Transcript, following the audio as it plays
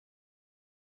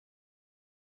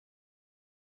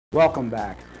Welcome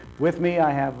back. With me,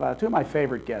 I have two of my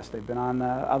favorite guests. They've been on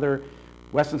other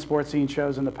Western sports scene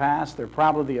shows in the past. They're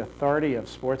probably the authority of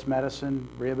sports medicine,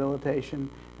 rehabilitation,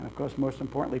 and of course, most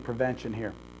importantly, prevention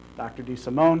here. Dr.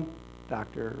 Desimone,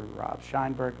 Dr. Rob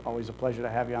Scheinberg, always a pleasure to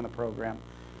have you on the program.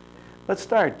 Let's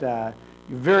start. You're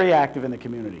very active in the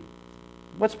community.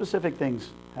 What specific things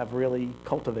have really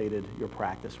cultivated your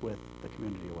practice with the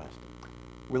community of West?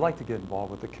 We like to get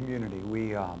involved with the community.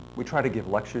 We try to give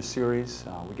lecture series.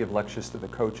 We give lectures to the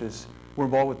coaches. We're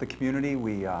involved with the community.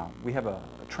 We have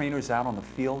trainers out on the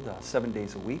field 7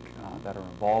 days a week that are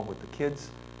involved with the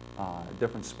kids.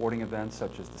 Different sporting events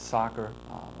such as the soccer,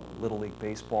 Little League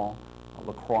Baseball,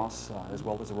 lacrosse, as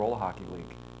well as the roller hockey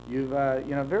league. You've,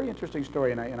 very interesting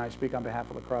story, and I speak on behalf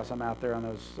of lacrosse. I'm out there on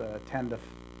those 10 to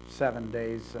 7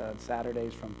 days,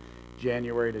 Saturdays from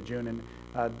January to June. And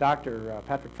Dr.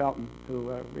 Patrick Felton,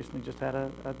 who recently just had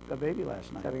a baby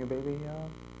last night. Having a baby?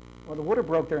 Well, the water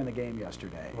broke there in the game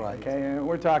yesterday. Right. Okay, and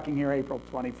we're talking here April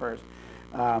 21st.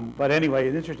 But anyway,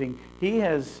 it's interesting. He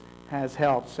has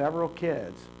helped several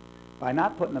kids by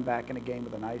not putting them back in a game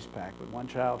with an ice pack. But one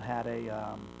child had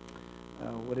a,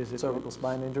 what is it? Cervical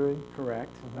spine injury?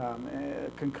 Correct.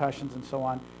 Concussions and so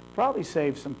on. Probably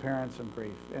saved some parents some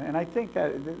grief. And I think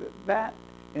that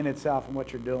in itself and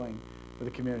what you're doing for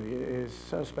the community is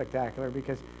so spectacular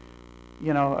because,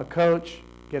 a coach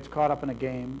gets caught up in a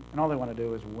game and all they want to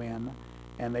do is win,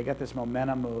 and they get this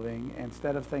momentum moving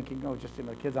instead of thinking, oh, just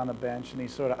the kid's on the bench and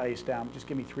he's sort of iced down, just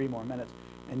give me 3 more minutes.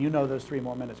 And those 3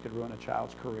 more minutes could ruin a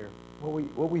child's career.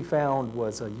 What we found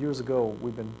was years ago,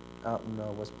 we've been out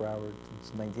in West Broward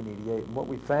since 1988, and what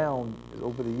we found is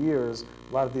over the years,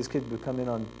 a lot of these kids would come in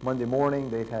on Monday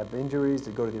morning, they'd have injuries,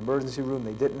 they'd go to the emergency room,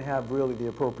 they didn't have really the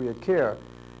appropriate care.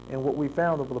 And what we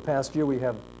found over the past year, we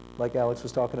have, like Alex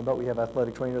was talking about, we have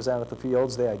athletic trainers out at the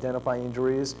fields. They identify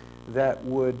injuries that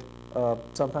would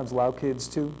sometimes allow kids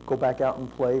to go back out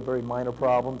and play, very minor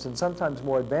problems, and sometimes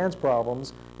more advanced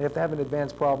problems. And if they have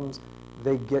advanced problems,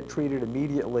 they get treated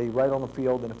immediately right on the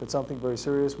field. And if it's something very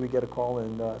serious, we get a call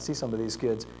and see some of these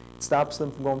kids. It stops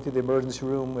them from going to the emergency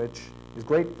room, which is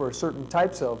great for certain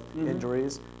types of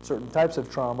injuries, certain types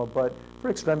of trauma, but for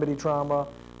extremity trauma,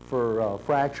 for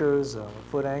fractures,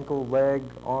 foot, ankle, leg,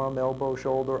 arm, elbow,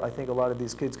 shoulder, I think a lot of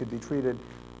these kids could be treated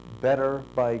better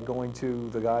by going to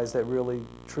the guys that really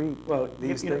treat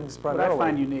these things primarily. What I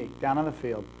find unique, down on the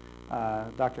field,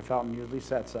 Dr. Felton usually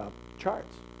sets up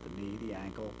charts, the knee, the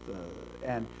ankle,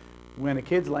 and when a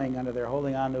kid's laying under there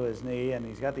holding onto his knee and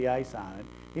he's got the ice on it,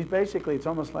 he's basically, it's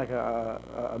almost like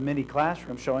a mini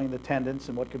classroom showing the tendons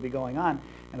and what could be going on.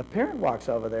 And a parent walks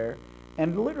over there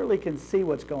and literally can see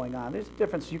what's going on. There's a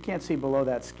difference. You can't see below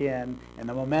that skin, and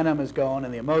the momentum is going,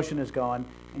 and the emotion is going,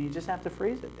 and you just have to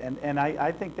freeze it. And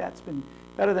I think that's been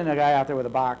better than a guy out there with a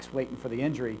box waiting for the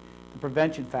injury. The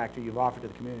prevention factor you've offered to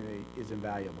the community is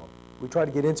invaluable. We try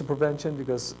to get into prevention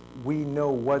because we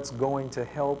know what's going to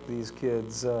help these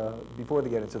kids before they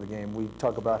get into the game. We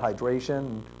talk about hydration,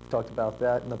 and we've talked about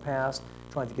that in the past,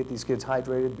 trying to get these kids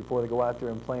hydrated before they go out there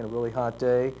and play on a really hot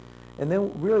day. And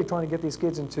then really trying to get these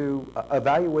kids into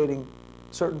evaluating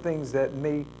certain things that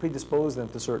may predispose them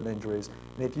to certain injuries.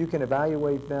 And if you can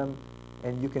evaluate them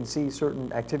and you can see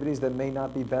certain activities that may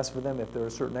not be best for them, if there are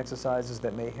certain exercises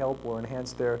that may help or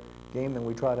enhance their game, then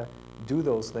we try to do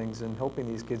those things and helping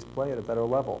these kids play at a better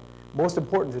level. Most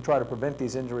important to try to prevent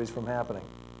these injuries from happening.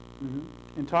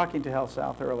 In talking to Health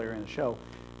South earlier in the show,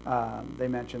 they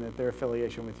mentioned that their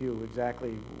affiliation with you,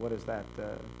 exactly what does that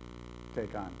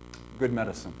take on? Good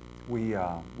medicine. We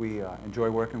enjoy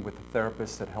working with the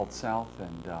therapists at Health South,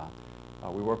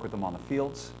 and we work with them on the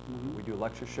fields. We do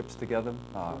lectureships together.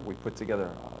 We put together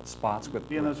spots with...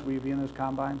 Will you be in those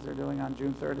combines they're doing on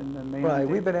June 3rd and May 19th? Right,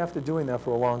 we've been after doing that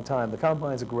for a long time. The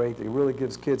combines are great. It really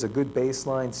gives kids a good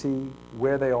baseline, see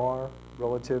where they are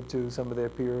relative to some of their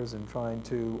peers, and trying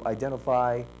to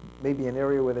identify maybe an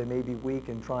area where they may be weak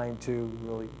and trying to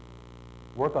really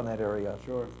work on that area.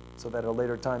 Sure. So that at a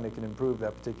later time they can improve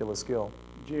that particular skill.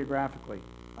 Geographically,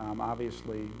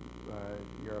 obviously,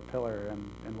 you're a pillar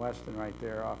in Weston right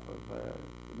there off of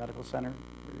the medical center,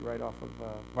 right off of...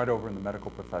 right over in the medical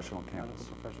professional campus.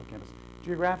 Medical professional campus.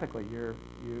 Geographically, you're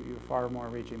far more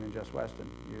reaching than just Weston.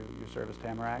 You service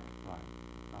Tamarack. Right.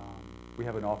 We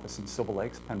have an office in Silver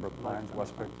Lakes, Pembroke Pines,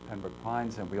 Westbrook, Pembroke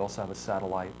Pines, and we also have a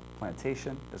satellite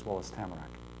plantation as well as Tamarack.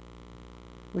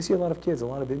 We see a lot of kids, a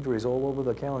lot of injuries all over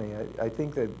the county. I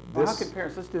think that this... Well, how can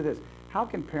parents, let's do this, how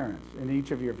can parents, in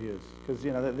each of your views, because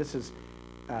this is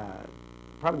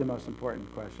probably the most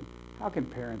important question, how can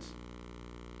parents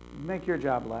make your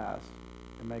job last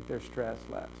and make their stress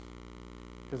less?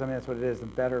 Because I mean, that's what it is, the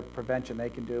better prevention they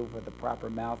can do with the proper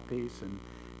mouthpiece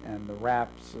and the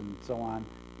wraps and so on,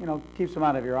 you know, keeps them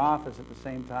out of your office at the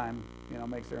same time, you know,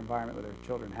 makes their environment with their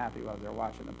children happy while they're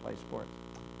watching them play sports.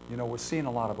 You know, we're seeing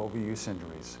a lot of overuse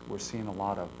injuries. We're seeing a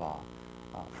lot of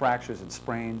fractures and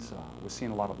sprains. We're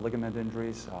seeing a lot of ligament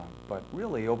injuries. But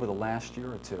really, over the last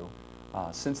year or two,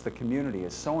 since the community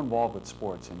is so involved with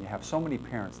sports, and you have so many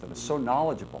parents that are so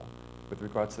knowledgeable with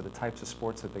regards to the types of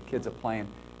sports that the kids are playing,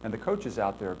 and the coaches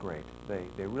out there are great.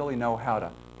 They really know how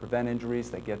to prevent injuries.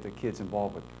 They get the kids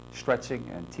involved with stretching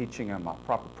and teaching them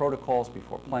proper protocols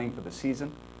before playing for the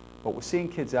season. But we're seeing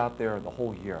kids out there the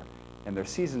whole year, and their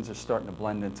seasons are starting to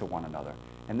blend into one another.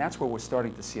 And that's where we're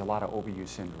starting to see a lot of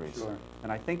overuse injuries. Sure.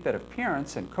 And I think that if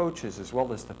parents and coaches, as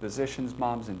well as the physicians,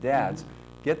 moms and dads,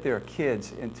 get their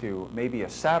kids into maybe a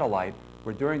satellite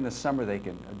where during the summer they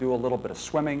can do a little bit of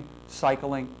swimming,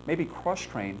 cycling, maybe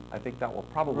cross-train, I think that will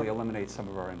probably eliminate some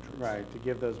of our injuries. Right, to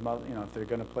give those, you know, if they're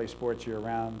going to play sports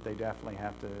year-round, they definitely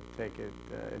have to take it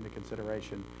into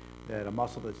consideration that a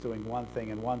muscle that's doing one thing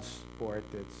in one sport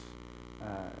that's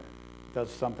does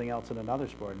something else in another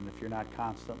sport, and if you're not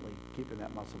constantly keeping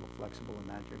that muscle flexible in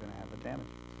that, you're going to have a damage.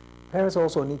 Parents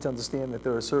also need to understand that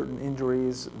there are certain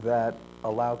injuries that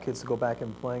allow kids to go back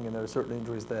and playing, and there are certain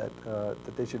injuries that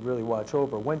that they should really watch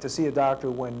over. When to see a doctor,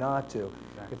 when not to.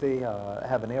 Exactly. If they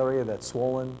have an area that's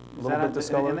swollen, a little bit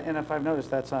discolored. And if I've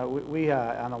noticed, that's we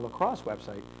on the lacrosse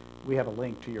website, we have a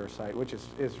link to your site, which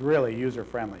is really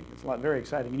user-friendly. It's very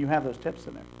exciting, and you have those tips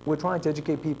in there. We're trying to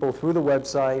educate people through the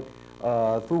website,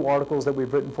 through articles that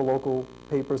we've written for local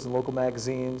papers and local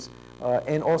magazines,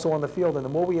 and also on the field. And the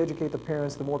more we educate the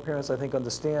parents, the more parents, I think,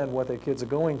 understand what their kids are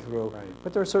going through. Right.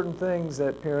 But there are certain things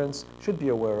that parents should be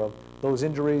aware of. Those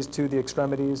injuries to the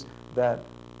extremities that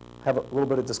have a little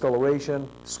bit of discoloration,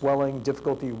 swelling,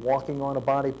 difficulty walking on a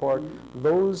body part.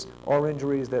 Those are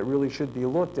injuries that really should be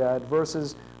looked at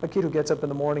versus a kid who gets up in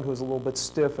the morning who's a little bit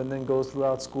stiff and then goes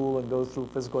throughout school and goes through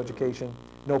physical education,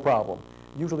 no problem.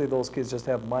 Usually those kids just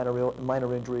have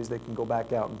minor injuries. They can go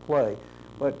back out and play.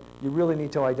 But you really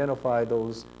need to identify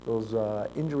those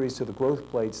injuries to the growth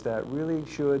plates that really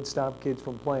should stop kids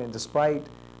from playing, despite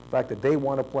the fact that they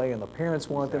want to play and the parents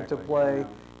want them to play. Yeah.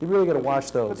 You really got to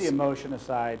watch those. Put the emotion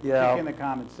aside, Yeah. kick in the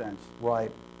common sense.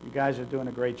 Right. You guys are doing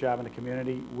a great job in the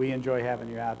community. We enjoy having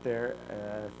you out there.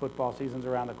 Football season's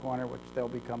around the corner, which they'll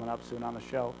be coming up soon on the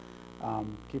show.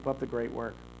 Keep up the great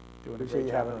work. Doing a Appreciate great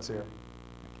you job having out us there. here.